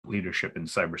leadership in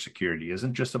cybersecurity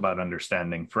isn't just about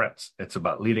understanding threats. It's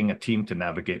about leading a team to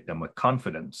navigate them with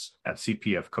confidence. At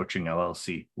CPF Coaching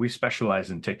LLC, we specialize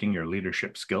in taking your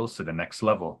leadership skills to the next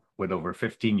level. With over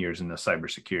 15 years in the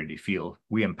cybersecurity field,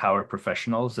 we empower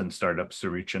professionals and startups to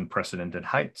reach unprecedented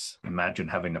heights. Imagine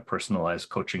having a personalized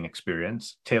coaching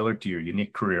experience tailored to your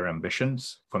unique career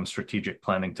ambitions. From strategic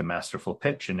planning to masterful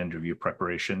pitch and interview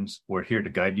preparations, we're here to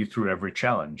guide you through every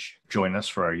challenge. Join us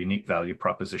for our unique value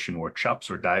proposition workshops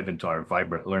or dive into our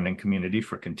vibrant learning community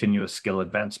for continuous skill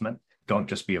advancement. Don't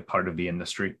just be a part of the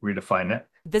industry, redefine it.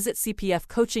 Visit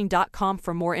cpfcoaching.com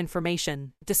for more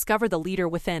information. Discover the leader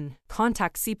within.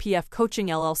 Contact CPF Coaching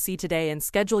LLC today and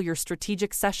schedule your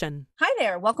strategic session. Hi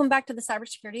there. Welcome back to the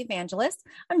Cybersecurity Evangelist.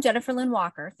 I'm Jennifer Lynn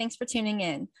Walker. Thanks for tuning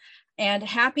in. And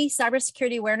happy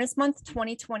Cybersecurity Awareness Month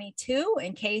 2022,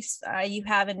 in case you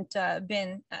haven't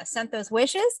been sent those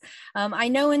wishes. I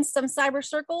know in some cyber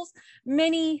circles,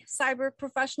 many cyber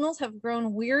professionals have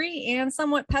grown weary and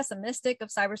somewhat pessimistic of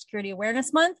Cybersecurity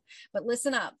Awareness Month, but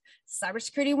listen up.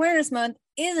 Cybersecurity Awareness Month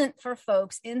isn't for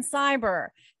folks in cyber.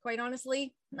 Quite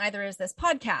honestly, neither is this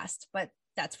podcast, but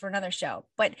that's for another show.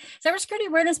 But Cybersecurity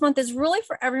Awareness Month is really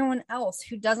for everyone else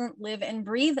who doesn't live and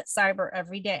breathe cyber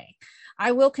every day.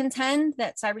 I will contend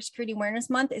that Cybersecurity Awareness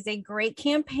Month is a great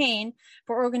campaign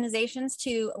for organizations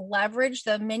to leverage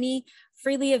the many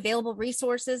freely available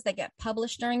resources that get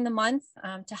published during the month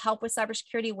to help with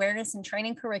cybersecurity awareness and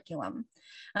training curriculum,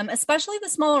 especially the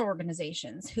smaller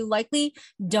organizations who likely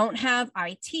don't have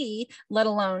IT, let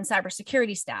alone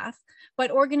cybersecurity staff, but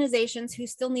organizations who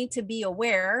still need to be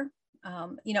aware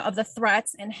of the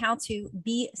threats and how to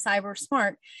be cyber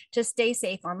smart to stay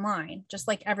safe online, just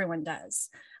like everyone does.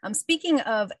 Speaking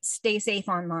of stay safe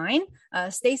online,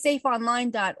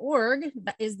 staysafeonline.org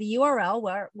is the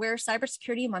URL where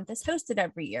Cybersecurity Month is hosted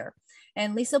every year.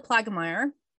 And Lisa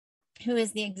Plagemeyer, who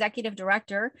is the executive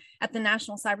director at the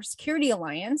National Cybersecurity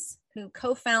Alliance, who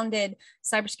co-founded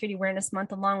Cybersecurity Awareness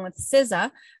Month along with CISA.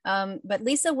 But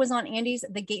Lisa was on Andy's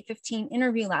The Gate 15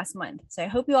 interview last month. So I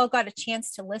hope you all got a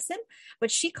chance to listen, but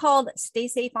she called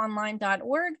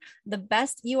staysafeonline.org the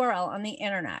best URL on the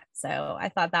internet. So I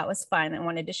thought that was fun. I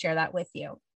wanted to share that with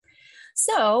you.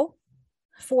 So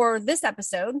for this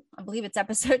episode, I believe it's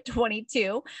episode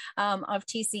 22 of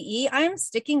TCE, I am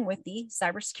sticking with the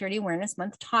Cybersecurity Awareness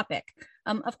Month topic.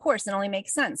 Of course, it only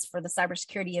makes sense for the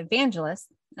Cybersecurity Evangelist,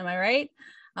 am I right?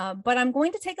 But I'm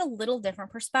going to take a little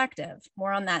different perspective.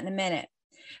 More on that in a minute.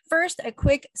 First, a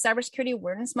quick Cybersecurity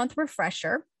Awareness Month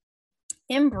refresher.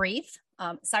 In brief,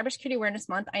 Cybersecurity Awareness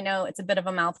Month, I know it's a bit of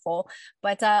a mouthful,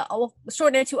 but I'll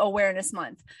shorten it to Awareness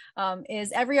Month,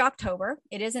 is every October.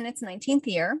 It is in its 19th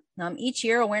year. Each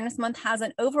year, Awareness Month has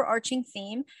an overarching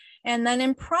theme. And then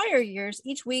in prior years,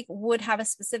 each week would have a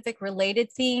specific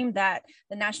related theme that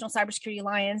the National Cybersecurity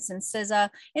Alliance and CISA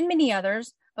and many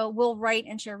others will write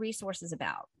and share resources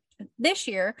about. This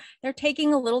year, they're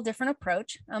taking a little different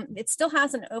approach. It still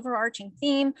has an overarching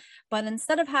theme, but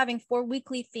instead of having 4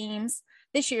 weekly themes,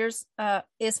 this year's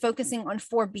is focusing on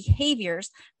 4 behaviors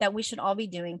that we should all be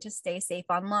doing to stay safe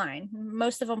online.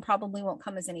 Most of them probably won't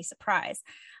come as any surprise.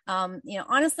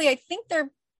 Honestly, I think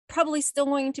they're probably still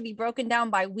going to be broken down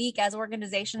by week as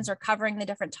organizations are covering the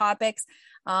different topics,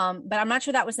 but I'm not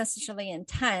sure that was necessarily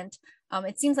intent.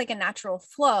 It seems like a natural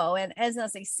flow. And as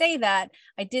I say that,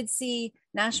 I did see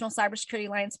National Cybersecurity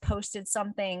Alliance posted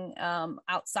something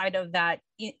outside of that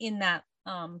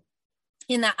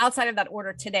outside of that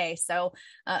order today. So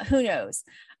who knows?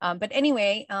 But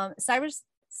anyway,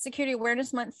 Cybersecurity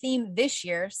Awareness Month theme this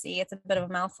year, see, it's a bit of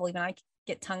a mouthful, even I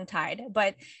get tongue-tied,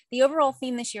 but the overall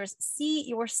theme this year is see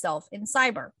yourself in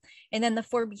cyber. And then the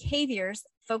 4 behaviors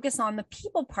focus on the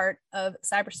people part of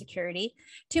cybersecurity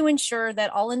to ensure that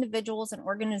all individuals and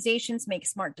organizations make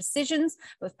smart decisions,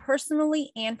 both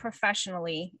personally and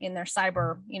professionally in their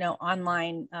cyber,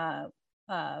 online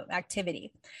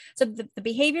activity. So the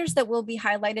behaviors that will be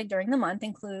highlighted during the month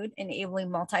include enabling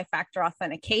multi-factor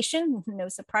authentication, no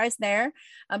surprise there,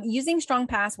 using strong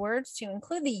passwords to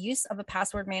include the use of a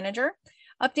password manager,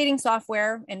 updating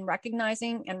software, and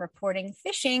recognizing and reporting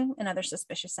phishing and other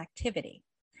suspicious activity.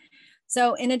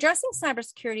 So in addressing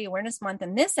Cybersecurity Awareness Month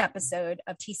in this episode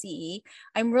of TCE,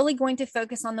 I'm really going to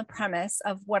focus on the premise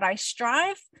of what I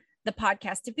strive the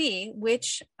podcast to be,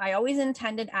 which I always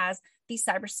intended as the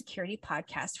cybersecurity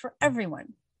podcast for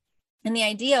everyone. And the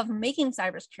idea of making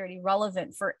cybersecurity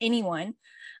relevant for anyone,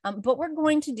 but we're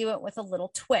going to do it with a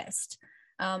little twist.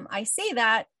 I say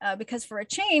that because for a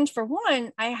change, for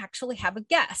one, I actually have a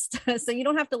guest. So you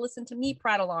don't have to listen to me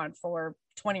prattle on for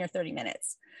 20 or 30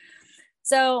 minutes.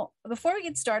 So, before we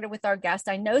get started with our guest,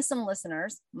 I know some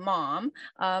listeners, mom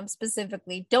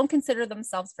specifically, don't consider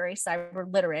themselves very cyber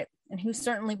literate and who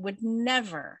certainly would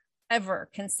never, ever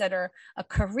consider a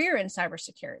career in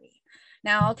cybersecurity.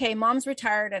 Now, okay, mom's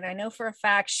retired, and I know for a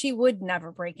fact she would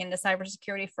never break into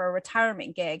cybersecurity for a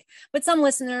retirement gig. But some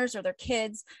listeners or their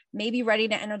kids may be ready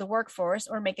to enter the workforce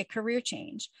or make a career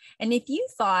change. And if you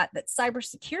thought that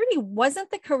cybersecurity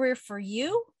wasn't the career for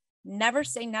you, never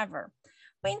say never.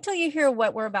 Wait until you hear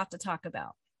what we're about to talk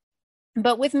about.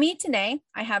 But with me today,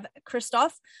 I have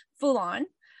Christophe Foulon.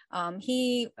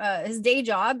 His day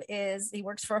job is he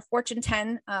works for a Fortune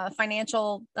 10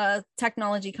 financial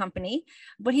technology company,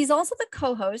 but he's also the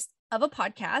co-host of a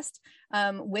podcast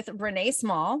with Renee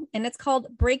Small, and it's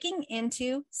called Breaking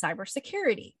into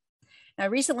Cybersecurity. I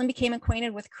recently became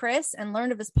acquainted with Chris and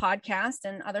learned of his podcast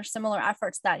and other similar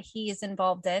efforts that he is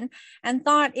involved in, and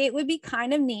thought it would be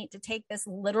kind of neat to take this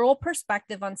literal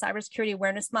perspective on Cybersecurity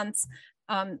Awareness Month's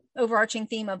overarching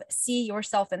theme of see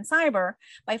yourself in cyber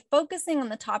by focusing on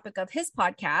the topic of his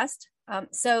podcast.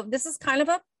 So this is kind of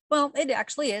it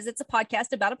actually is. It's a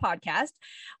podcast about a podcast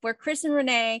where Chris and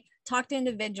Renee talk to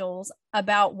individuals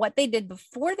about what they did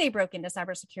before they broke into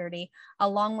cybersecurity,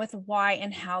 along with why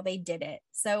and how they did it.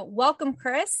 So welcome,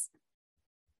 Chris.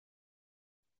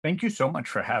 Thank you so much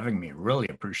for having me. Really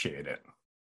appreciate it.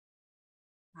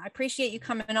 I appreciate you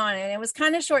coming on, and it was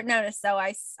kind of short notice, so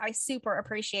I super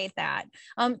appreciate that.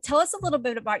 Tell us a little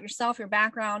bit about yourself, your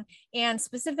background, and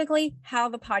specifically how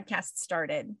the podcast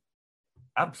started.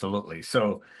 Absolutely.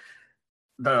 So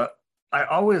I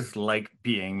always liked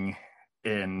being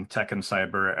in tech and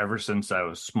cyber ever since I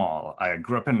was small. I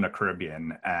grew up in the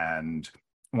Caribbean, and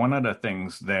one of the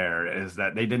things there is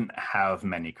that they didn't have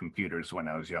many computers when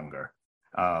I was younger.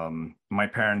 My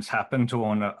parents happened to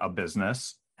own a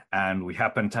business, and we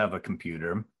happened to have a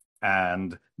computer.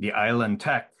 And the island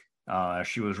tech,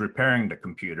 she was repairing the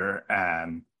computer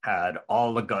and had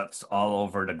all the guts all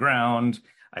over the ground.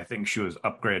 I think she was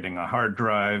upgrading a hard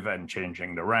drive and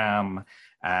changing the RAM.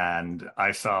 And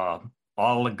I saw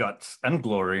all the guts and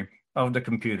glory of the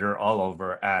computer all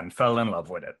over and fell in love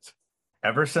with it.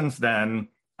 Ever since then,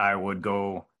 I would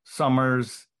go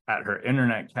summers at her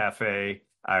internet cafe.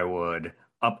 I would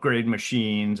upgrade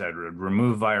machines. I would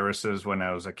remove viruses when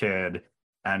I was a kid.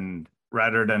 And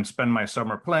rather than spend my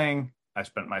summer playing, I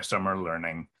spent my summer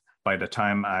learning. By the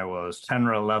time I was 10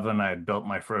 or 11, I had built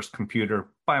my first computer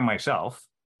by myself.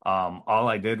 All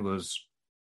I did was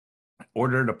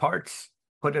order the parts,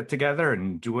 put it together,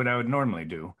 and do what I would normally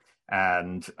do.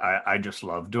 And I just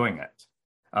love doing it.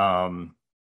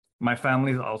 My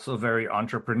family is also very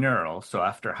entrepreneurial. So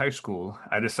after high school,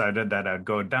 I decided that I'd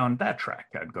go down that track.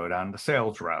 I'd go down the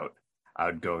sales route.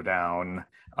 I'd go down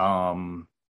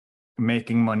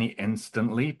making money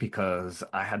instantly because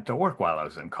I had to work while I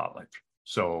was in college.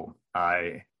 So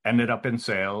I ended up in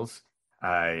sales.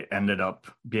 I ended up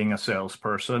being a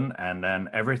salesperson, and then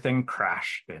everything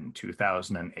crashed in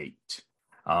 2008.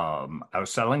 I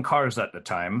was selling cars at the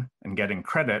time and getting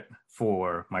credit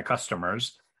for my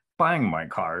customers. Buying my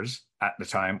cars at the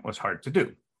time was hard to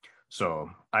do.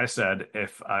 So I said,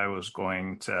 if I was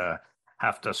going to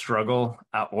have to struggle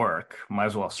at work, might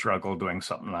as well struggle doing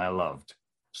something I loved.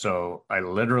 So I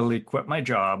literally quit my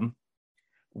job,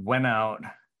 went out,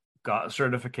 got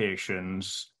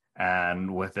certifications,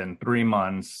 and within 3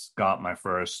 months got my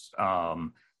first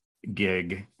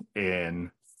gig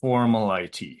in formal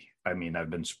IT. I mean, I've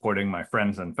been supporting my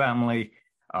friends and family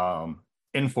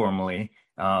informally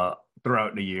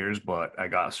throughout the years, but I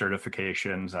got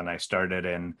certifications and I started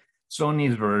in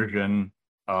Sony's version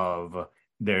of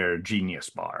their Genius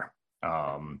Bar.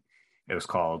 It was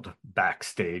called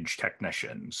Backstage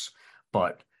Technicians.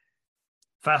 But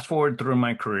fast forward through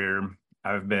my career,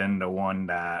 I've been the one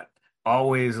that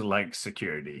always liked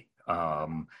security.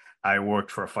 I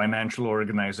worked for a financial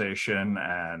organization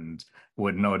and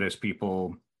would notice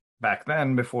people back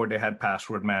then, before they had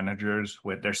password managers,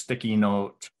 with their sticky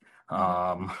note,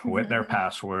 with their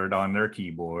password on their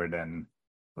keyboard, and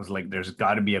was like, there's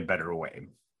got to be a better way.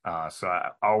 So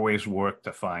I always worked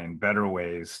to find better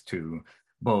ways to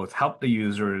both help the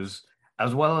users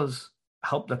as well as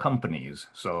help the companies.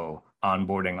 So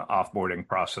onboarding, offboarding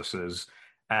processes,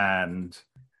 and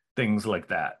things like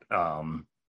that.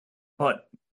 But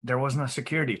there wasn't a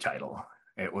security title.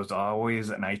 It was always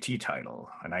an IT title,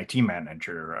 an IT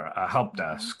manager, a help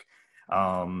desk.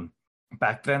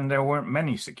 Back then, there weren't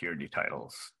many security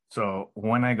titles. So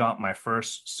when I got my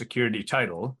first security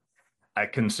title, I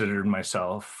considered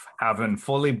myself having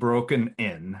fully broken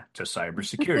in to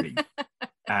cybersecurity.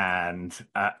 And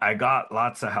I got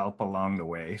lots of help along the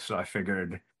way. So I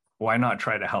figured, why not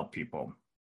try to help people?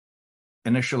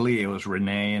 Initially, it was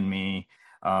Renee and me.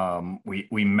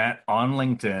 We met on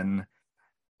LinkedIn,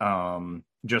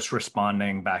 just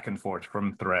responding back and forth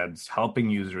from threads, helping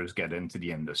users get into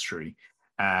the industry.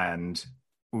 And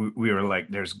we were like,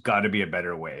 there's got to be a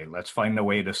better way. Let's find a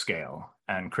way to scale.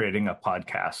 And creating a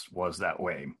podcast was that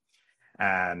way.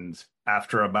 And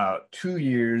after about 2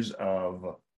 years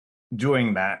of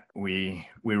doing that, we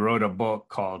wrote a book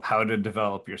called How to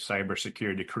Develop Your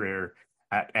Cybersecurity Career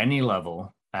at Any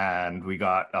Level. And we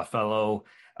got a fellow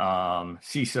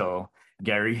CISO,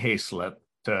 Gary Hayslip,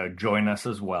 to join us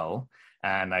as well.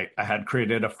 And I had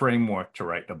created a framework to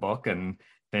write the book, and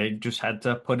they just had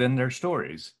to put in their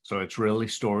stories. So it's really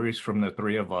stories from the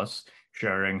three of us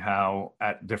sharing how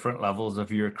at different levels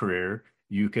of your career,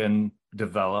 you can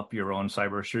develop your own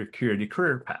cybersecurity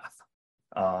career path.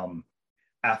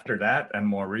 After that, and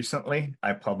more recently,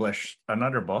 I published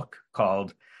another book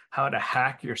called How to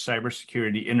Hack Your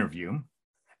Cybersecurity Interview.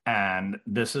 And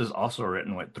this is also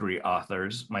written with three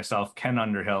authors, myself, Ken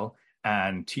Underhill,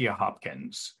 and Tia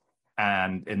Hopkins.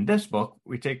 And in this book,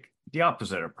 we take the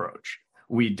opposite approach.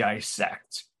 We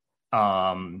dissect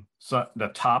so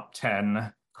the top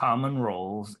 10 common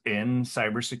roles in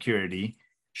cybersecurity,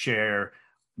 share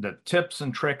the tips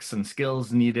and tricks and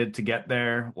skills needed to get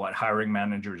there, what hiring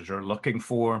managers are looking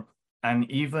for, and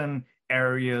even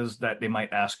areas that they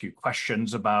might ask you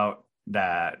questions about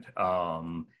that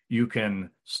you can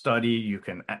study, you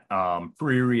can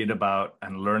pre-read about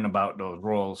and learn about those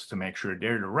roles to make sure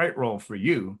they're the right role for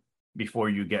you before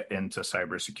you get into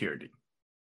cybersecurity.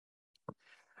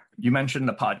 You mentioned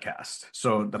the podcast.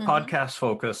 So the podcast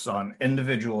focus on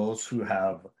individuals who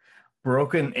have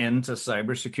broken into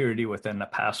cybersecurity within the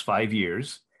past 5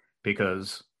 years,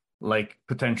 because like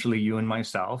potentially you and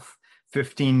myself,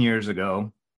 15 years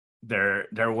ago, there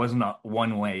was not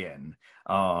one way in.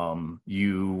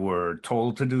 You were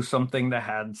told to do something that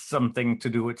had something to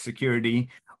do with security,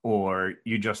 or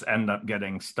you just end up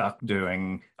getting stuck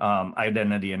doing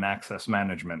identity and access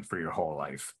management for your whole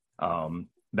life.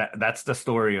 That's the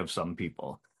story of some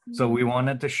people. So we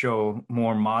wanted to show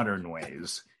more modern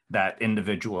ways that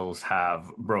individuals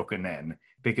have broken in,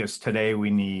 because today we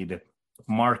need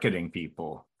marketing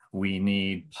people, we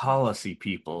need policy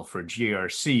people for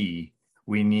GRC,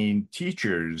 we need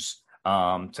teachers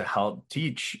to help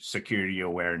teach security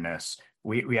awareness.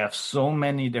 We have so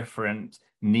many different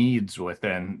needs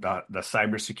within the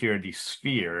cybersecurity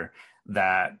sphere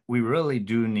that we really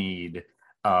do need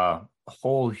a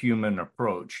whole human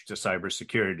approach to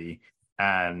cybersecurity.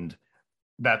 And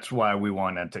that's why we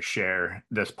wanted to share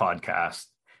this podcast.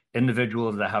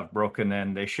 Individuals that have broken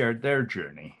in, they shared their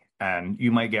journey. And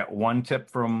you might get one tip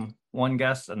from one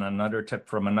guest and another tip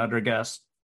from another guest.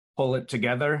 Pull it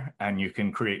together and you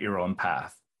can create your own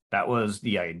path. That was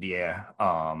the idea,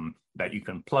 that you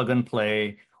can plug and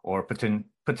play or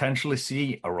potentially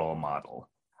see a role model.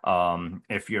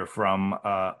 If you're from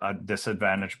a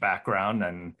disadvantaged background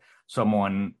and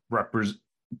someone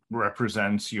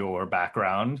represents your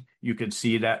background, you could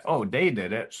see that, oh, they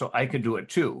did it, so I could do it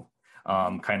too.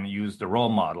 Kind of use the role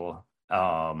model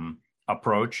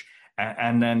approach.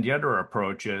 And then the other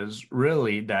approach is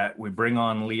really that we bring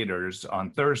on leaders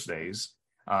on Thursdays,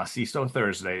 CISO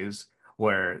Thursdays,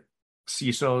 where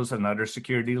CISOs and other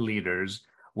security leaders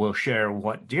will share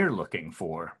what they're looking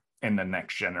for in the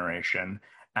next generation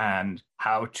and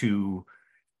how to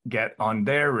get on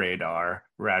their radar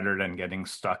rather than getting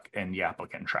stuck in the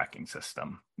applicant tracking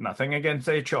system. Nothing against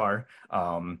HR.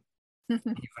 Even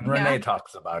Renee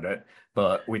talks about it,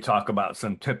 but we talk about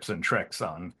some tips and tricks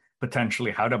on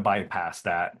potentially how to bypass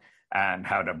that and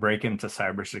how to break into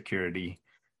cybersecurity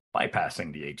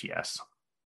bypassing the ATS.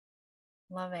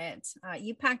 Love it.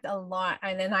 You packed a lot,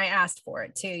 and then I asked for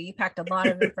it too. You packed a lot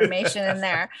of information in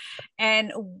there.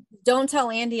 And don't tell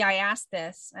Andy I asked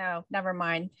this. Oh, never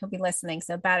mind. He'll be listening.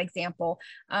 So bad example.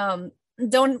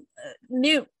 Don't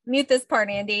mute this part,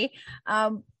 Andy.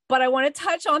 But I want to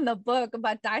touch on the book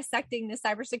about dissecting the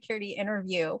cybersecurity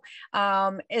interview.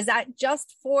 Is that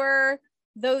just for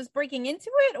those breaking into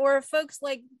it, or folks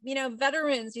like,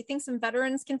 veterans? Do you think some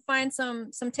veterans can find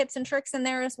some tips and tricks in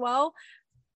there as well?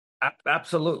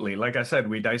 Absolutely. Like I said,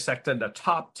 we dissected the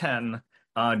top 10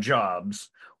 jobs,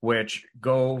 which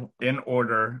go in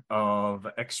order of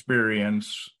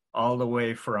experience, all the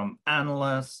way from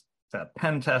analysts to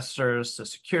pen testers to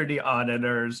security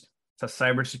auditors to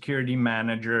cybersecurity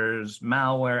managers,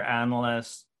 malware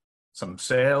analysts, some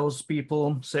sales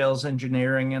people, sales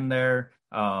engineering in there.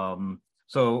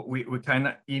 So we kind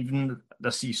of, even the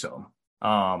CISO.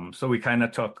 So we kind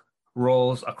of took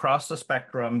roles across the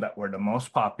spectrum that were the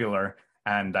most popular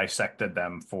and dissected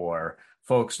them for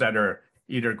folks that are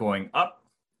either going up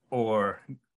or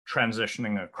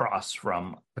transitioning across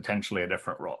from potentially a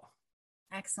different role.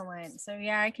 Excellent. So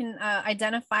yeah, I can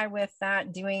identify with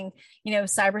that, doing,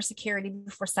 cybersecurity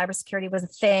before cybersecurity was a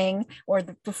thing, or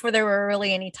before there were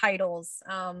really any titles.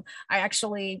 I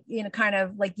actually, kind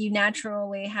of like you,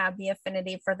 naturally have the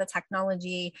affinity for the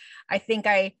technology. I think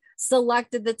I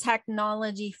selected the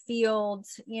technology field,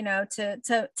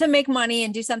 to make money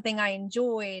and do something I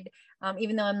enjoyed.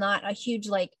 Even though I'm not a huge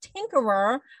like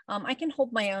tinkerer, I can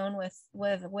hold my own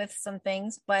with some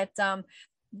things, but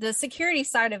the security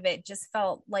side of it just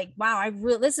felt like, wow,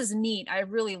 this is neat. I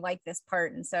really like this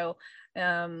part. And so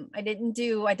I didn't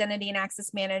do identity and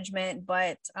access management,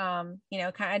 but kind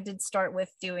of did start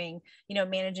with doing,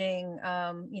 managing,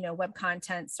 web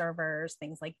content servers,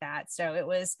 things like that. So it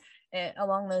was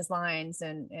along those lines,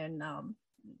 and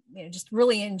just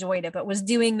really enjoyed it, but was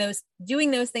doing those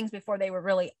things before they were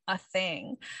really a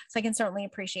thing. So I can certainly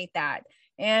appreciate that.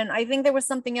 And I think there was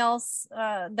something else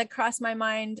that crossed my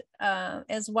mind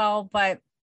as well, but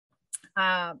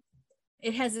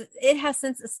it has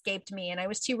since escaped me, and I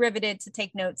was too riveted to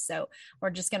take notes. So we're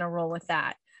just going to roll with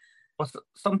that. Well,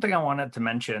 something I wanted to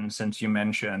mention, since you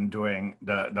mentioned doing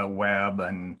the web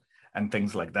and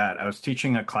things like that. I was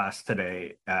teaching a class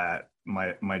today at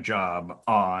my job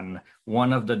on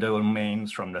one of the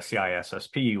domains from the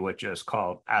CISSP, which is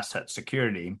called asset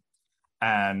security.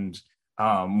 And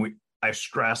I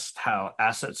stressed how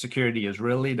asset security is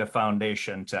really the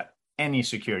foundation to any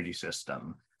security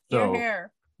system. So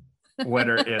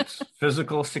whether it's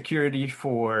physical security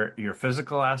for your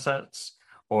physical assets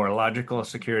or logical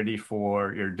security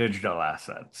for your digital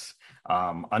assets,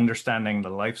 understanding the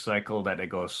life cycle that it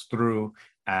goes through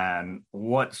and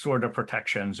what sort of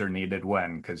protections are needed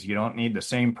when, because you don't need the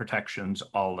same protections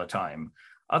all the time.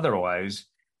 Otherwise,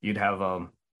 you'd have a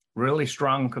really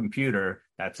strong computer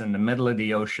that's in the middle of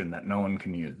the ocean that no one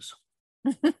can use.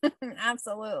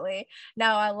 Absolutely. No,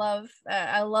 I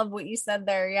love what you said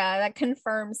there. Yeah, that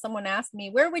confirms. Someone asked me,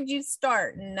 where would you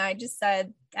start? And I just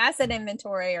said asset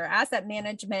inventory or asset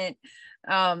management.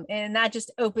 And that just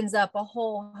opens up a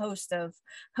whole host of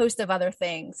other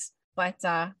things. But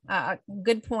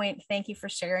good point. Thank you for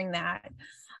sharing that.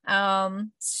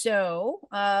 So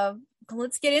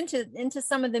let's get into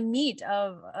some of the meat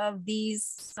of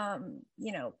these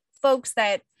folks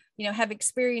that have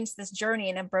experienced this journey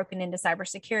and have broken into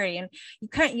cybersecurity. And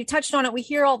you touched on it. We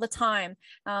hear all the time,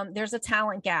 there's a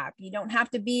talent gap. You don't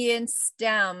have to be in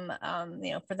STEM,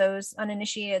 for those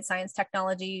uninitiated, science,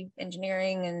 technology,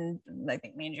 engineering, and I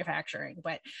think manufacturing,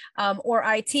 but or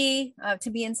IT to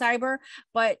be in cyber.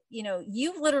 But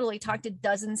you've literally talked to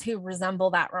dozens who resemble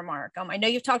that remark. I know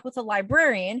you've talked with a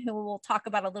librarian who we'll talk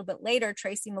about a little bit later,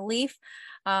 Tracy Malief.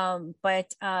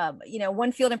 But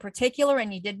one field in particular,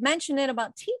 and you did mention it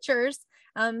about teachers,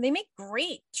 they make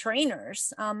great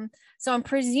trainers. So I'm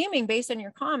presuming, based on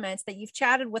your comments, that you've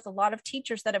chatted with a lot of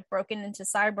teachers that have broken into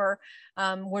cyber.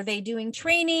 Were they doing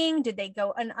training? Did they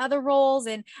go in other roles?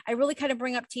 And I really kind of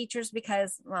bring up teachers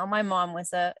because, well, my mom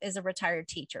is a retired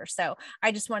teacher. So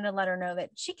I just wanted to let her know that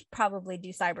she could probably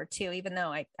do cyber too, even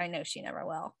though I know she never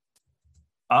will.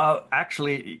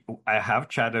 Actually, I have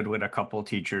chatted with a couple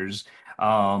teachers,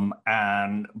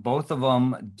 and both of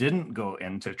them didn't go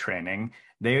into training.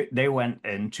 They went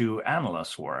into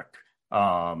analyst work.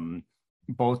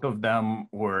 Both of them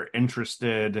were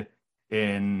interested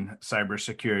in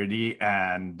cybersecurity,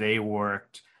 and they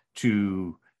worked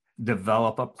to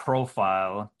develop a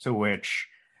profile to which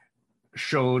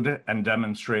showed and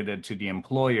demonstrated to the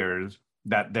employers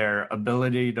that their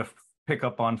ability to pick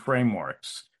up on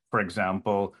frameworks, for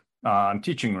example,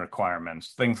 teaching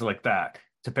requirements, things like that,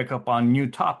 to pick up on new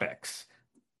topics,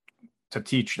 to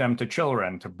teach them to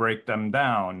children, to break them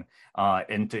down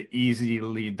into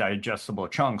easily digestible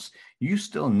chunks. You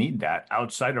still need that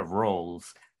outside of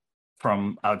roles,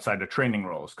 from outside of training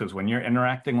roles, because when you're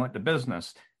interacting with the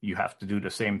business, you have to do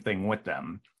the same thing with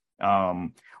them.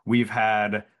 We've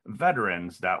had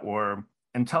veterans that were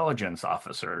intelligence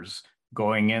officers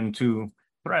going into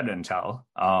threat intel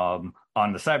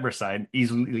on the cyber side,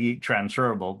 easily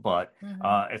transferable, but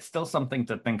it's still something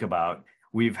to think about.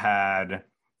 We've had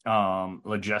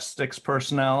logistics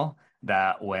personnel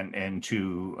that went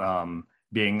into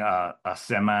being a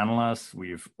SIM analyst.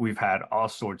 We've had all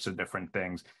sorts of different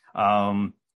things.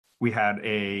 We had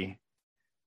a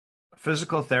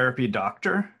physical therapy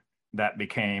doctor that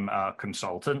became a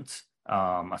consultant, a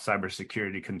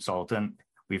cybersecurity consultant.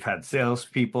 We've had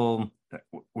salespeople.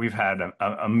 We've had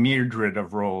a myriad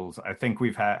of roles. I think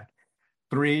we've had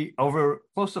over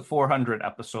close to 400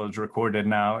 episodes recorded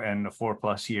now in the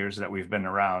 4+ years that we've been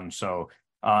around. So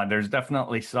there's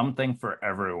definitely something for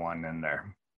everyone in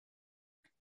there.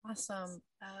 Awesome.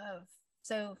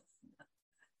 So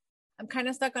I'm kind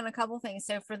of stuck on a couple things.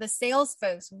 So for the sales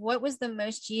folks, what was the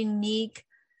most unique,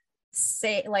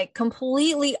 say, like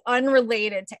completely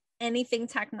unrelated to anything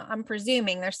I'm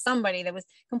presuming there's somebody that was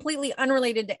completely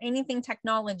unrelated to anything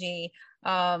technology,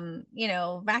 vacuum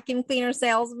cleaner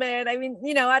salesman. I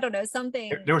mean, I don't know,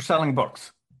 something. They were selling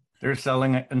books. They were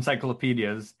selling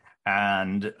encyclopedias,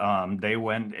 and they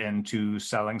went into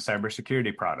selling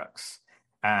cybersecurity products.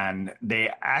 And they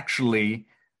actually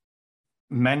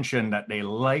mentioned that they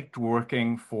liked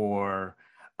working for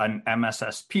an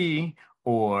MSSP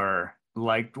or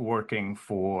liked working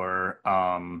for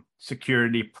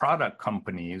security product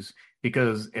companies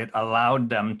because it allowed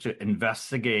them to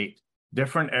investigate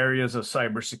different areas of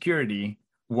cybersecurity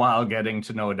while getting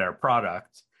to know their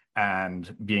product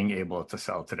and being able to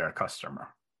sell to their customer.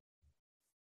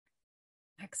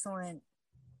 Excellent.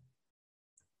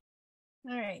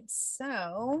 All right,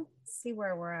 so let's see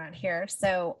where we're at here.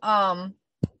 So,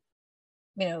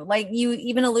 like you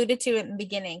even alluded to it in the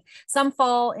beginning, some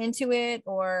fall into it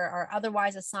or are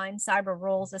otherwise assigned cyber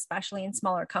roles, especially in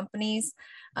smaller companies.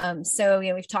 So,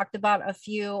 we've talked about a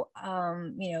few,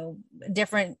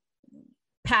 different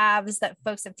paths that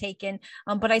folks have taken,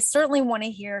 but I certainly want to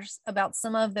hear about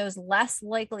some of those less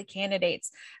likely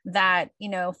candidates that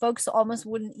folks almost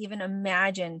wouldn't even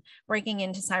imagine breaking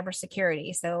into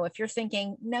cybersecurity. So if you're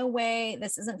thinking, no way,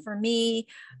 this isn't for me,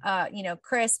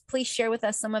 Chris, please share with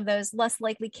us some of those less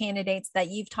likely candidates that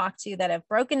you've talked to that have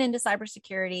broken into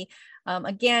cybersecurity.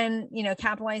 Again,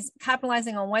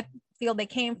 capitalizing on what field they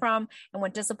came from and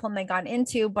what discipline they got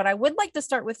into. But I would like to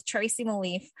start with Tracy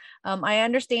Malif. I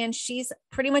understand she's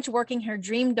pretty much working her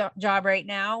dream job right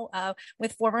now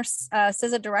with former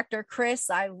CISA director Chris.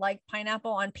 I like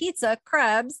pineapple on pizza,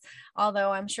 Krebs,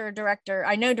 although I'm sure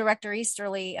Director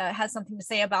Easterly has something to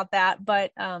say about that.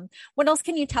 But what else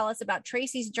can you tell us about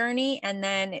Tracy's journey? And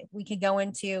then we could go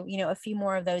into, a few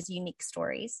more of those unique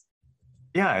stories.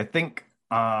 Yeah, I think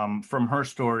from her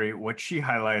story, what she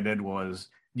highlighted was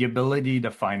the ability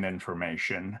to find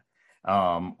information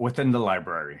within the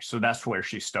library. So that's where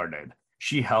she started.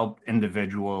 She helped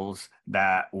individuals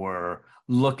that were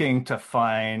looking to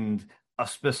find a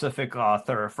specific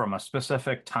author from a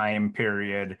specific time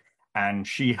period, and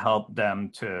she helped them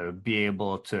to be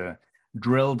able to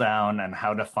drill down on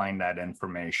how to find that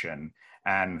information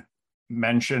and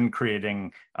mention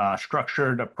creating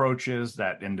structured approaches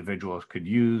that individuals could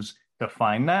use to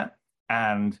find that.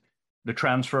 And the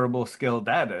transferable skill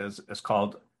that is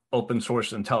called open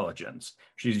source intelligence.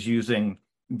 She's using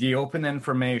the open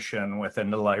information within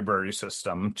the library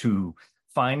system to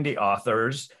find the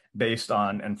authors based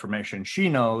on information she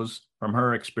knows from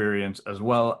her experience, as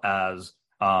well as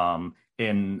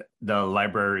in the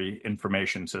library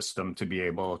information system to be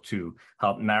able to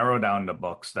help narrow down the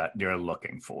books that they're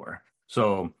looking for.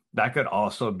 So that could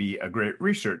also be a great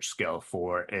research skill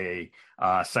for a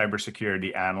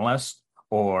cybersecurity analyst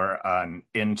or an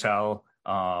intel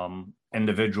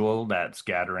individual that's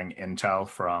gathering intel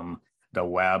from the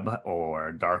web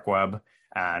or dark web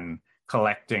and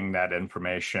collecting that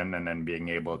information and then being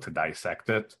able to dissect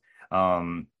it.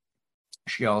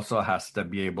 She also has to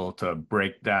be able to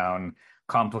break down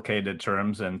complicated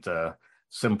terms into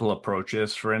simple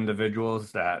approaches for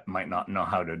individuals that might not know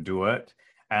how to do it.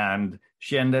 And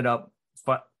she ended up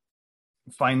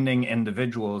finding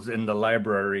individuals in the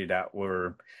library that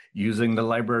were using the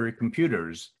library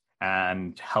computers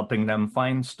and helping them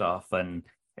find stuff. And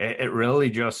it really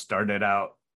just started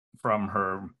out from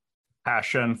her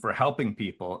passion for helping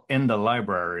people in the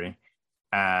library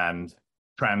and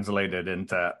translated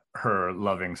into her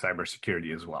loving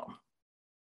cybersecurity as well.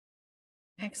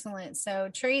 Excellent. So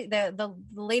the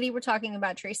lady we're talking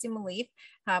about, Tracy Malif,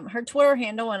 her Twitter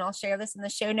handle, and I'll share this in the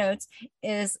show notes,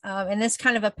 is, and this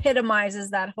kind of epitomizes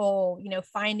that whole,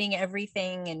 finding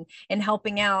everything and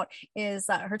helping out, is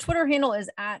her Twitter handle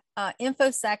is at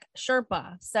InfoSec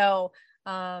Sherpa. So,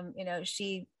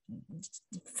 she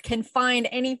can find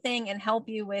anything and help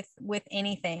you with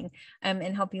anything,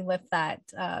 and help you lift that,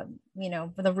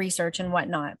 for the research and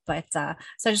whatnot. But so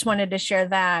I just wanted to share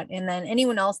that. And then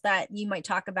anyone else that you might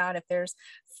talk about, if there's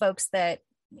folks that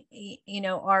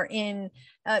are in,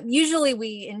 usually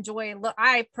we enjoy,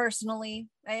 I personally,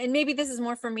 and maybe this is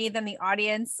more for me than the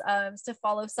audience, to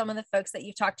follow some of the folks that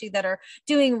you've talked to that are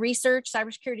doing research,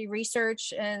 cybersecurity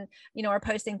research, and, are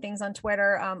posting things on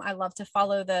Twitter. I love to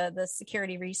follow the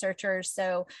security researchers.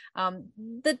 So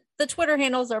the Twitter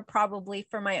handles are probably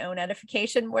for my own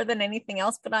edification more than anything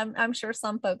else, but I'm sure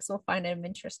some folks will find them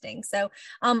interesting. So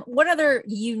what other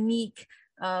unique,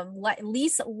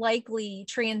 least likely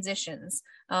transitions,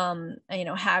 have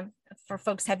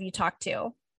you talked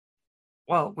to?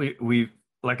 Well, we've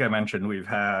like I mentioned, we've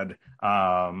had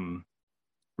a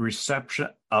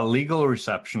legal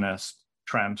receptionist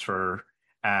transfer,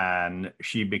 and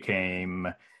she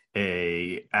became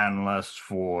a analyst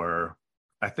for,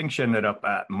 I think she ended up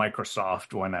at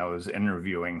Microsoft when I was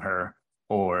interviewing her,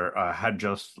 or had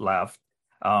just left.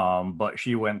 But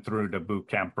she went through the boot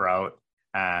camp route,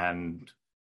 and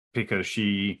because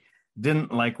she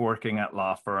didn't like working at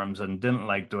law firms and didn't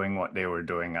like doing what they were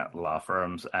doing at law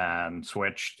firms and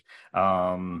switched.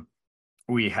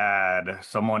 We had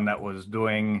someone that was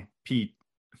doing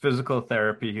physical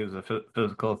therapy. He was a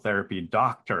physical therapy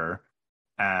doctor,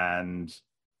 and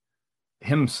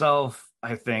himself,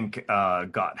 I think,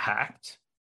 got hacked.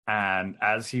 And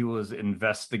as he was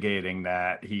investigating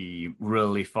that, he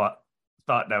really thought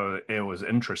that it was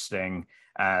interesting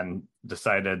and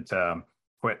decided to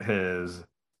quit his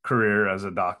career as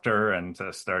a doctor and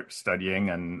to start studying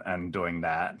and doing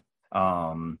that.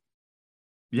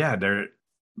 Yeah, there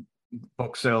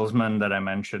book salesman that I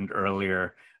mentioned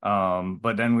earlier.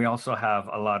 But then we also have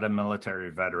a lot of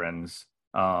military veterans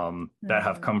that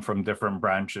have come from different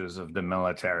branches of the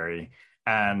military.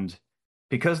 And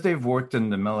because they've worked in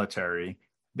the military,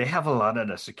 they have a lot of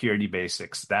the security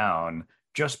basics down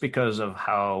just because of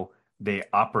how they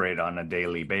operate on a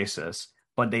daily basis,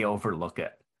 but they overlook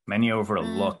it. Many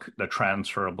overlook the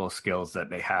transferable skills that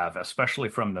they have, especially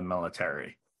from the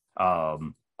military.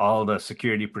 All the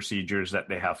security procedures that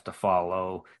they have to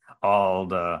follow, all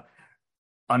the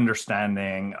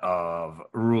understanding of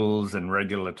rules and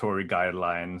regulatory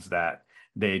guidelines that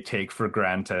they take for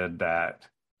granted that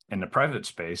in the private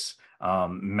space,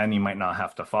 many might not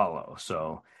have to follow.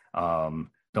 So don't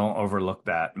overlook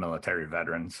that, military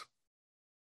veterans.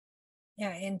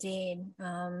 Yeah, indeed.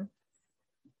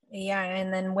 Yeah,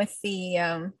 and then with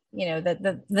the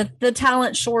the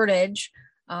talent shortage,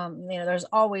 there's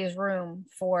always room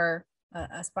for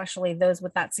especially those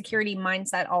with that security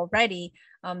mindset already,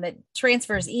 that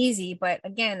transfers easy. But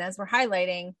again, as we're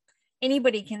highlighting,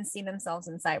 anybody can see themselves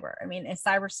in cyber. I mean,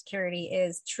 cybersecurity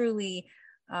is truly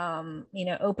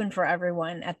open for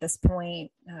everyone at this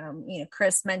point.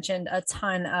 Chris mentioned a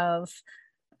ton of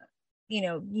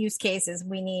use cases.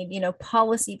 We need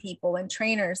policy people and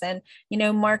trainers and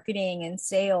marketing and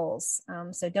sales.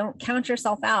 So don't count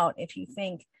yourself out if you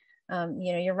think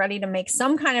you're ready to make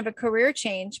some kind of a career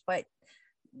change, but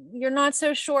you're not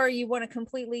so sure you want to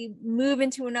completely move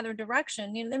into another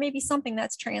direction. There may be something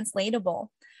that's translatable.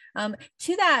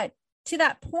 To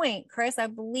that point, Chris, I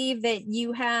believe that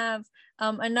you have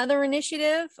another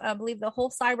initiative. I believe the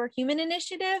whole Cyber Human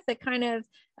Initiative that kind of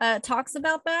talks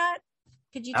about that.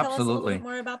 Could you tell us a little bit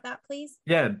more about that, please?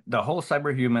 Yeah, the whole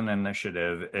Cyber Human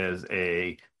Initiative is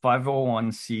a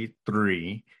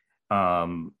 501c3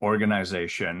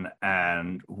 organization,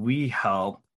 and we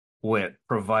help with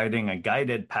providing a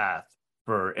guided path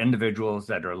for individuals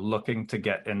that are looking to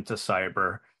get into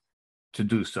cyber to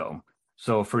do so.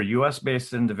 So for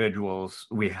US-based individuals,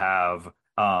 we have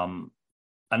an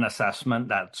assessment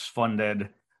that's funded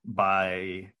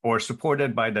by or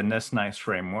supported by the NIST-NICE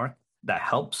framework that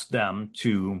helps them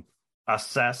to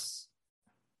assess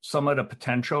some of the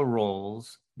potential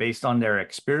roles based on their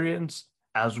experience,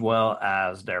 as well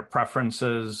as their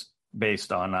preferences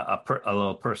based on a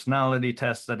little personality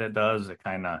test that it does. It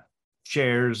kind of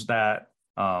shares that,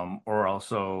 or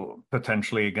also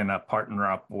potentially going to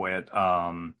partner up with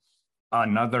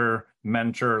another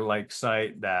mentor-like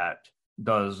site that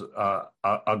does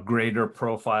a greater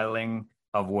profiling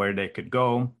of where they could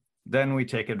go. Then we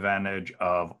take advantage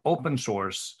of open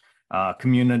source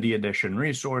community edition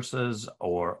resources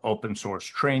or open source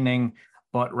training.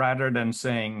 But rather than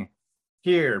saying,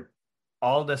 here,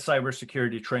 all the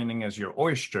cybersecurity training is your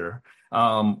oyster,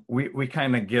 we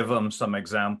kind of give them some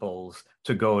examples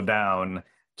to go down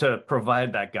to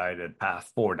provide that guided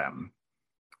path for them.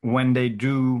 When they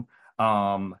do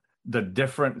the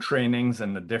different trainings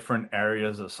in the different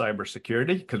areas of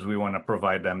cybersecurity, because we want to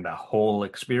provide them the whole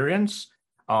experience,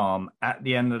 at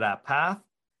the end of that path,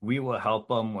 we will help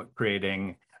them with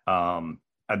creating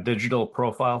a digital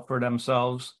profile for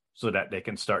themselves so that they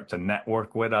can start to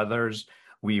network with others.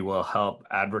 We will help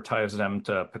advertise them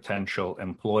to potential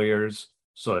employers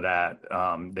so that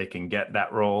they can get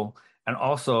that role. And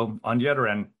also, on the other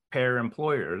end, pair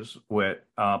employers with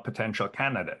potential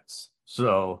candidates.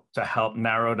 So to help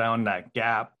narrow down that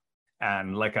gap,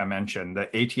 and like I mentioned, the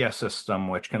ATS system,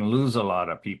 which can lose a lot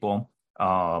of people,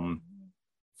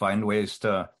 find ways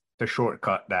to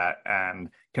shortcut that and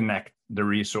connect the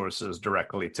resources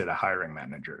directly to the hiring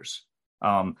managers.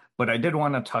 But I did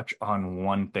want to touch on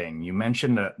one thing. You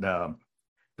mentioned the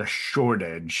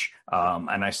shortage,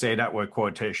 and I say that with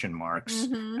quotation marks.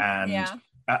 And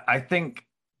I think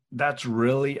that's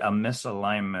really a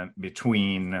misalignment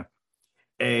between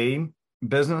A,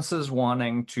 businesses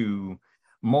wanting to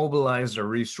mobilize their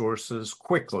resources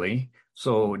quickly.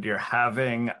 So you're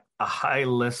having a high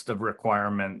list of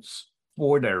requirements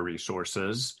for their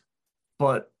resources,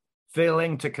 but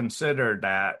failing to consider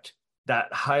that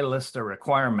that high list of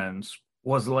requirements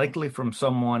was likely from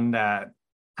someone that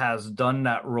has done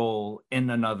that role in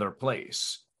another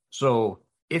place. So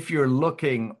if you're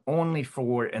looking only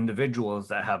for individuals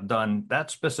that have done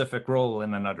that specific role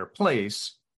in another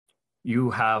place,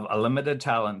 you have a limited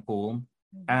talent pool,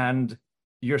 and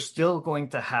you're still going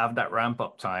to have that ramp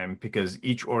up time because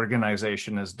each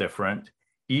organization is different.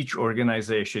 Each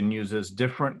organization uses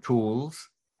different tools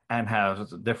and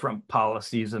has different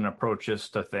policies and approaches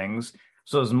to things.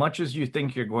 So as much as you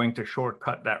think you're going to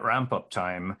shortcut that ramp up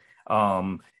time,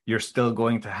 you're still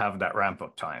going to have that ramp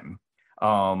up time.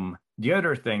 The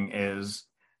other thing is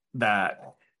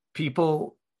that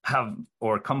people have,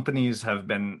 or companies have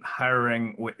been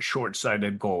hiring with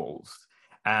short-sighted goals.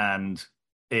 And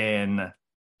in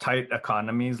tight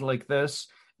economies like this,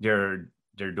 they're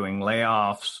doing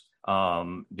layoffs,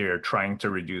 they're trying to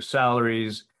reduce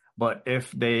salaries. But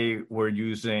if they were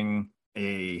using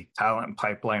a talent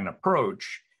pipeline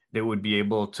approach, they would be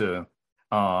able to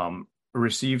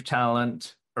receive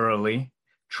talent early,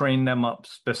 train them up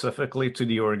specifically to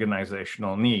the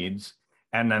organizational needs,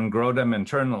 and then grow them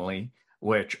internally,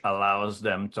 which allows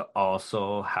them to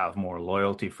also have more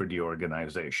loyalty for the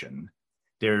organization.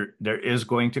 There is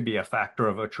going to be a factor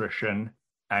of attrition,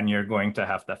 and you're going to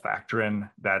have to factor in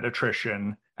that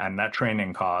attrition and that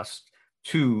training cost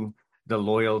to the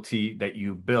loyalty that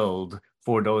you build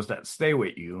for those that stay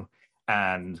with you,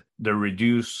 and the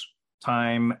reduced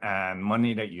time and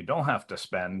money that you don't have to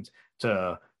spend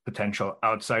to potential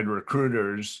outside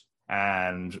recruiters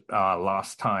and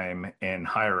lost time in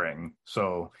hiring.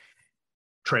 So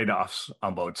trade-offs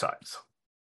on both sides.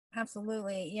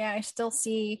 Absolutely. Yeah, I still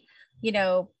see,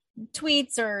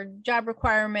 tweets or job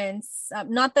requirements.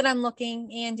 Not that I'm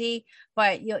looking, Andy,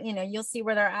 but you'll see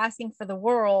where they're asking for the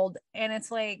world, and it's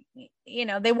like,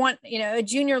 they want, a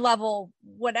junior level,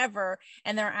 whatever,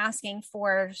 and they're asking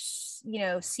for,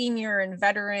 senior and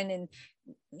veteran and,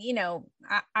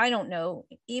 I don't know,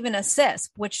 even a CISP,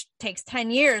 which takes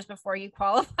 10 years before you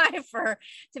qualify to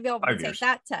be able to take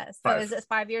that test. So is it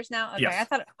 5 years now? Okay. Yes.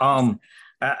 I thought,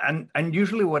 and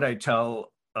usually what I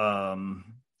tell,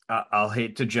 I'll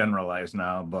hate to generalize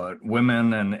now, but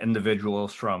women and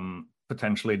individuals from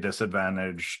potentially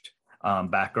disadvantaged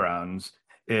backgrounds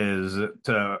is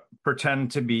to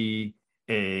pretend to be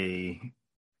a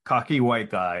cocky white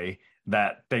guy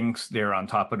that thinks they're on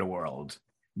top of the world.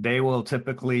 They will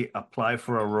typically apply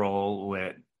for a role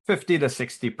with 50 to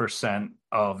 60%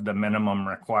 of the minimum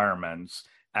requirements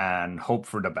and hope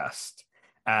for the best.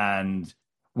 And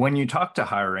when you talk to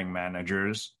hiring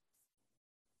managers,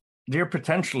 they're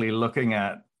potentially looking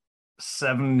at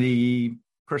 70%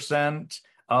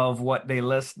 of what they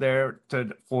list there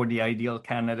for the ideal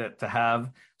candidate to have.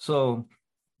 So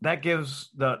that gives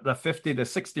the 50 to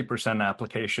 60%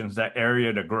 applications that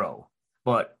area to grow.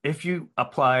 But if you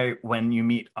apply when you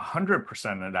meet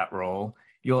 100% of that role,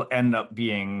 you'll end up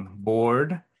being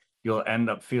bored. You'll end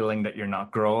up feeling that you're not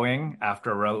growing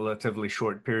after a relatively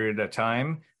short period of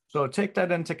time. So take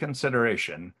that into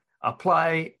consideration.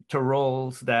 Apply to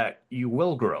roles that you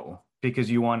will grow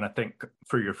because you want to think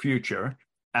for your future,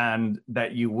 and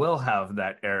that you will have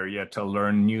that area to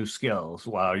learn new skills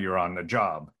while you're on the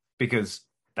job, because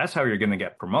that's how you're going to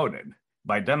get promoted,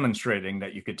 by demonstrating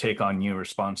that you could take on new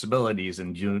responsibilities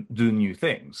and do new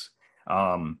things.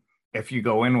 If you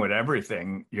go in with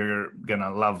everything, you're going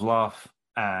to level off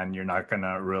and you're not going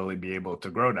to really be able to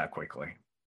grow that quickly.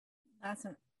 That's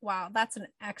an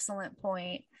excellent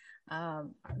point.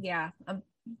 Yeah. I'm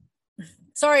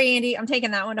sorry, Andy, I'm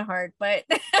taking that one to heart, but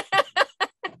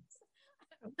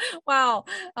wow.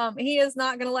 He is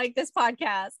not going to like this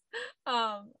podcast.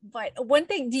 But one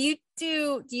thing, do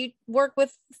you work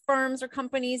with firms or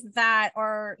companies that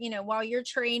are, while you're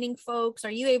training folks,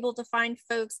 are you able to find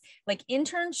folks like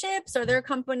internships? Are there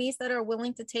companies that are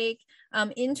willing to take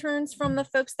interns from the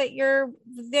folks that you're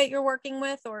working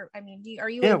with? Or, are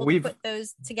you able to put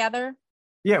those together?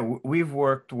 Yeah, we've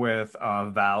worked with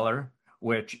Valor,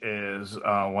 which is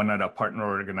one of the partner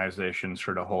organizations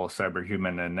for the whole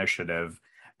Cyberhuman initiative.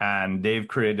 And they've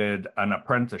created an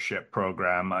apprenticeship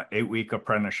program, an 8-week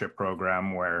apprenticeship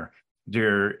program, where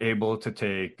they're able to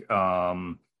take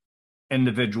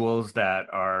individuals that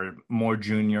are more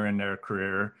junior in their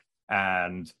career,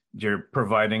 and they're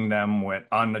providing them with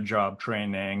on-the-job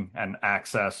training and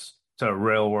access to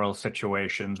real-world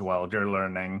situations while they're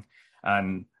learning.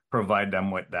 And provide them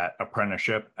with that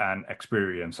apprenticeship and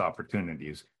experience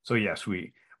opportunities. So yes,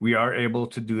 we are able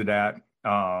to do that.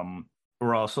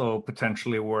 We're also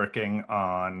potentially working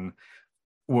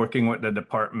with the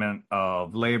Department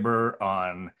of Labor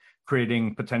on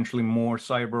creating potentially more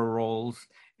cyber roles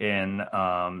in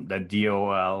the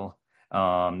DOL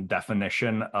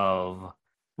definition of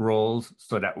roles,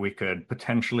 so that we could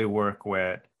potentially work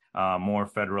with more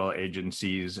federal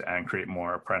agencies and create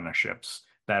more apprenticeships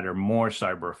that are more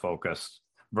cyber focused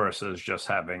versus just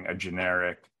having a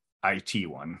generic IT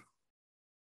one.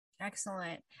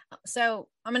 Excellent. So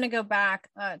I'm going to go back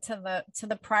to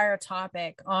the prior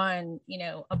topic on,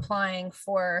 applying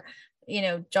for,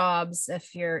 jobs.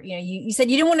 If you're, you said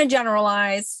you didn't want to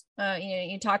generalize,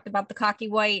 you talked about the cocky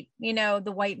white,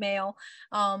 the white male,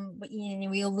 but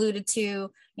we alluded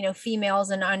to,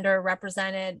 females and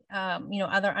underrepresented,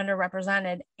 other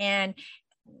underrepresented. And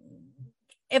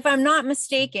if I'm not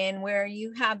mistaken, where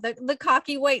you have the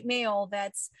cocky white male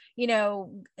that's,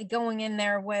 going in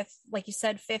there with, like you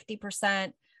said,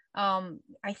 50%.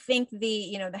 I think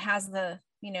that has the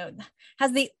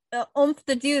oomph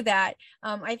to do that.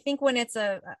 I think when it's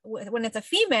a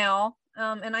female,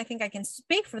 and I think I can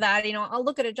speak for that, I'll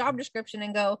look at a job description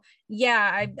and go,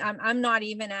 yeah, I'm not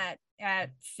even at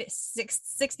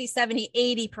 60, 70,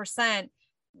 80%.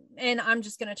 And I'm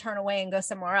just going to turn away and go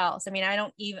somewhere else. I mean, I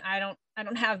don't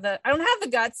have the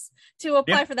guts to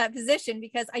apply for that position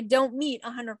because I don't meet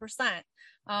 100%,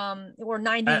 or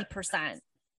 90%.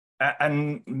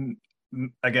 And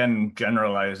again,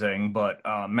 generalizing, but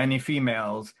many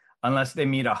females, unless they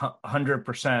meet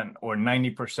 100% or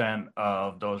 90%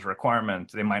 of those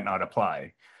requirements, they might not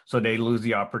apply. So they lose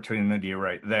the opportunity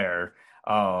right there.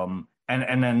 And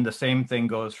then the same thing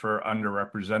goes for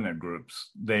underrepresented groups.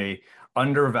 They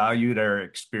undervalue their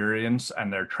experience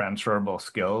and their transferable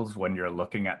skills when you're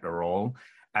looking at the role,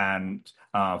 and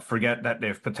forget that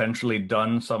they've potentially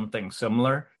done something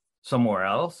similar somewhere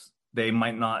else. They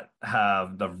might not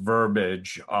have the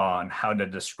verbiage on how to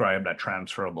describe that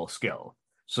transferable skill.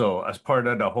 So as part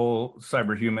of the whole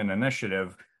Cyberhuman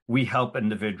initiative, we help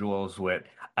individuals with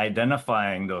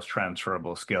identifying those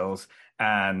transferable skills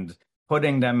and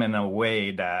putting them in a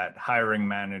way that hiring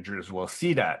managers will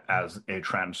see that as a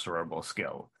transferable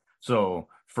skill. So,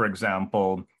 for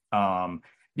example,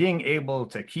 being able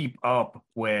to keep up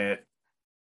with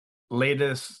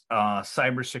latest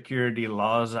cybersecurity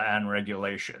laws and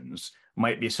regulations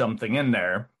might be something in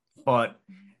there, but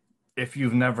if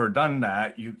you've never done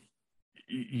that,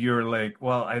 you're like,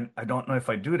 well, I don't know if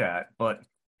I do that. But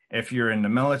if you're in the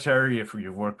military, if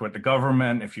you've worked with the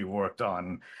government, if you've worked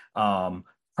on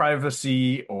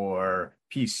privacy or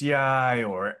PCI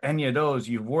or any of those,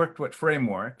 you've worked with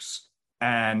frameworks,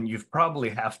 and you've probably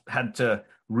had to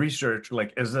research,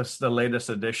 like, is this the latest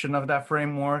edition of that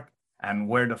framework, and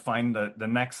where to find the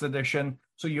next edition.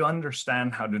 So you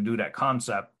understand how to do that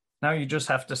concept. Now you just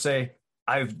have to say,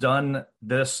 I've done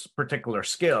this particular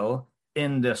skill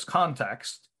in this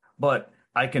context, but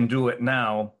I can do it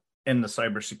now in the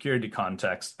cybersecurity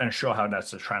context and show how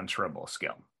that's a transferable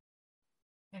skill.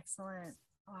 Excellent.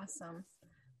 Awesome.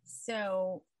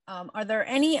 So are there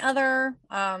any other,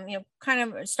 kind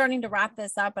of starting to wrap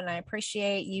this up, and I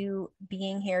appreciate you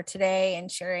being here today and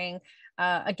sharing,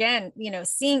 again,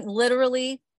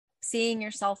 seeing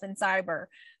yourself in cyber.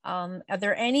 Are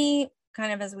there any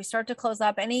kind of, as we start to close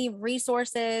up, any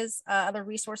resources, other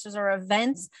resources or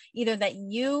events, either that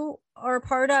you are a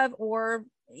part of or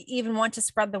even want to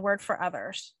spread the word for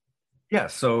others? Yeah,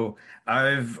 so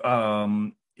I've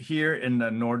here in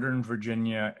the Northern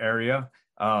Virginia area,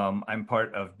 I'm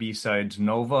part of B-Sides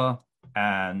Nova,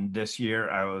 and this year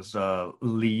I was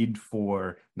lead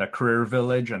for the Career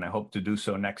Village, and I hope to do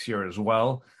so next year as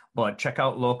well. But check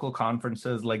out local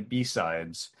conferences like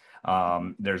B-Sides.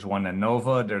 There's one in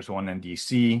Nova, there's one in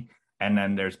DC, and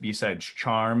then there's B-Sides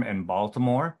Charm in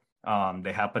Baltimore.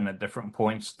 They happen at different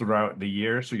points throughout the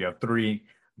year, so you have 3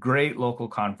 great local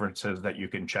conferences that you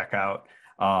can check out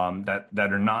that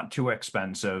are not too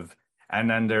expensive. And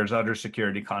then there's other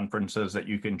security conferences that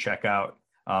you can check out.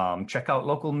 Check out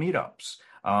local meetups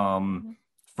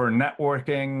for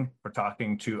networking, for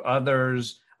talking to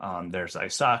others. There's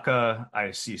ISACA,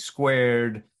 IC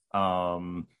Squared,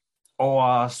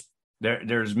 OWASP.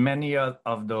 There's many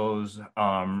of those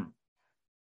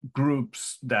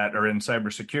groups that are in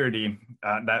cybersecurity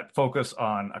that focus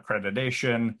on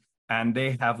accreditation, and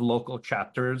they have local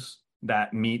chapters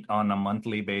that meet on a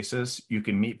monthly basis. You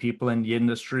can meet people in the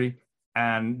industry,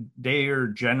 and they are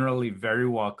generally very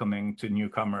welcoming to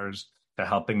newcomers, to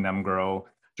helping them grow,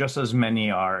 just as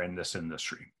many are in this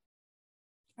industry.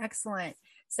 Excellent.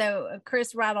 So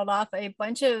Chris rattled off a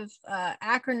bunch of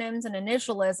acronyms and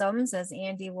initialisms, as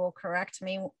Andy will correct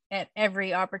me at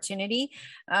every opportunity.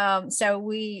 So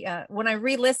when I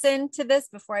re-listen to this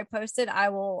before I post it, I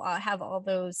will have all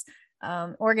those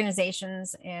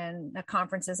organizations and the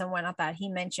conferences and whatnot that he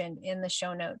mentioned in the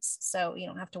show notes. So you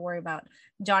don't have to worry about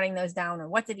jotting those down or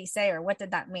what did he say or what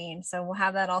did that mean. So we'll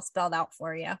have that all spelled out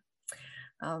for you.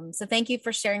 So thank you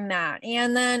for sharing that.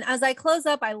 And then as I close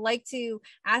up, I like to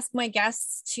ask my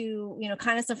guests to,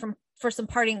 kind of share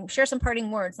some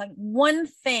parting words, like one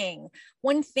thing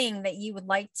that you would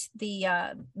like the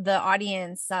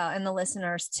audience and the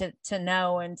listeners to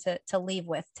know and to leave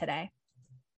with today.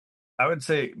 I would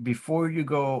say before you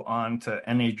go on to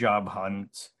any job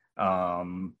hunt,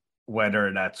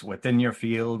 whether that's within your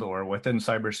field or within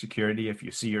cybersecurity, if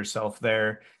you see yourself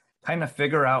there, kind of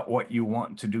figure out what you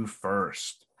want to do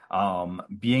first.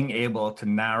 Being able to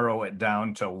narrow it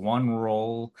down to one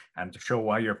role and to show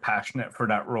why you're passionate for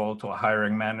that role to a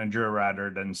hiring manager rather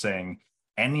than saying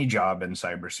any job in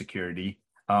cybersecurity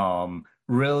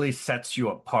really sets you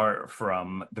apart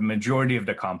from the majority of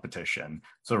the competition.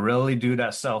 So really do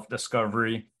that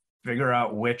self-discovery, figure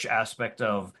out which aspect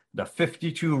of the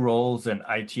 52 roles in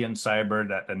IT and cyber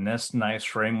that the NIST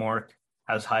framework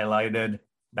has highlighted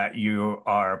that you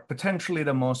are potentially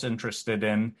the most interested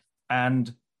in,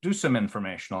 and do some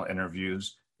informational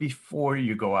interviews before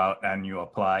you go out and you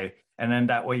apply. And then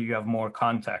that way you have more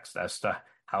context as to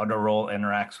how the role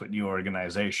interacts with your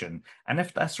organization and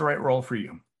if that's the right role for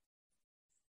you.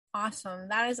 Awesome.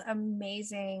 That is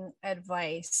amazing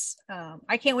advice.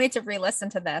 I can't wait to re-listen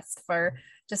to this for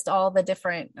just all the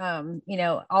different,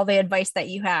 all the advice that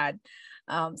you had.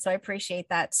 So I appreciate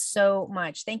that so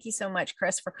much. Thank you so much,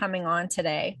 Chris, for coming on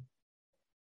today.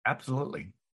 Absolutely.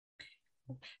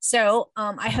 So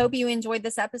I hope you enjoyed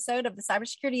this episode of the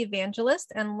Cybersecurity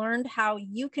Evangelist and learned how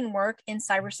you can work in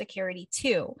cybersecurity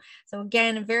too. So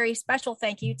again, a very special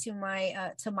thank you to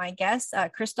my guest,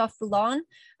 Christophe Foulon.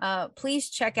 Please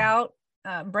check out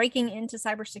Breaking into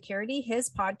Cybersecurity, his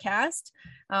podcast.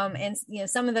 And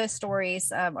some of those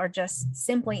stories are just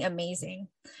simply amazing.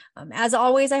 As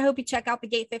always, I hope you check out the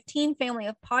Gate 15 family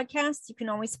of podcasts. You can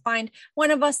always find one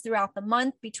of us throughout the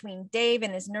month between Dave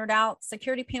and his Nerd Out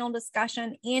security panel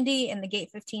discussion, Andy and the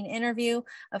Gate 15 interview,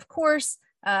 of course,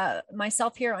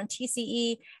 myself here on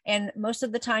TCE, and most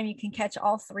of the time you can catch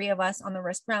all three of us on the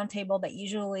Risk Roundtable that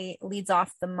usually leads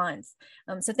off the month.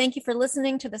 So thank you for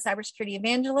listening to the Cybersecurity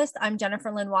Evangelist. I'm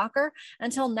Jennifer Lynn Walker.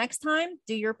 Until next time,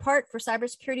 do your part for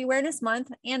Cybersecurity Awareness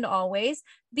Month, and always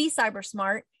be cyber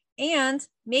smart, and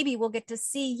maybe we'll get to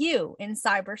see you in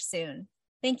cyber soon.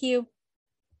 Thank you.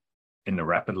 In the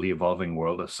rapidly evolving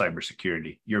world of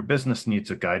cybersecurity, your business needs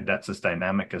a guide that's as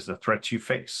dynamic as the threats you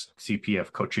face.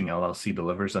 CPF Coaching LLC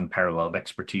delivers unparalleled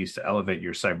expertise to elevate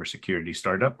your cybersecurity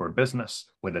startup or business.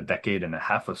 With a decade and a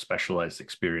half of specialized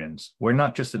experience, we're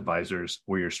not just advisors,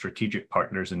 we're your strategic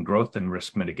partners in growth and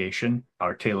risk mitigation.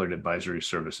 Our tailored advisory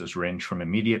services range from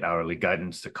immediate hourly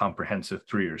guidance to comprehensive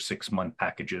 3 or 6 month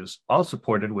packages, all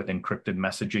supported with encrypted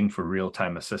messaging for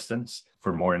real-time assistance.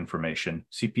 For more information,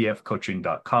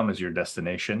 cpfcoaching.com is your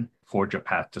destination. Forge a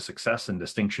path to success and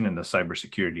distinction in the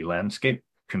cybersecurity landscape.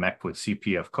 Connect with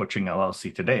CPF Coaching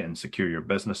LLC today and secure your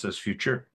business's future.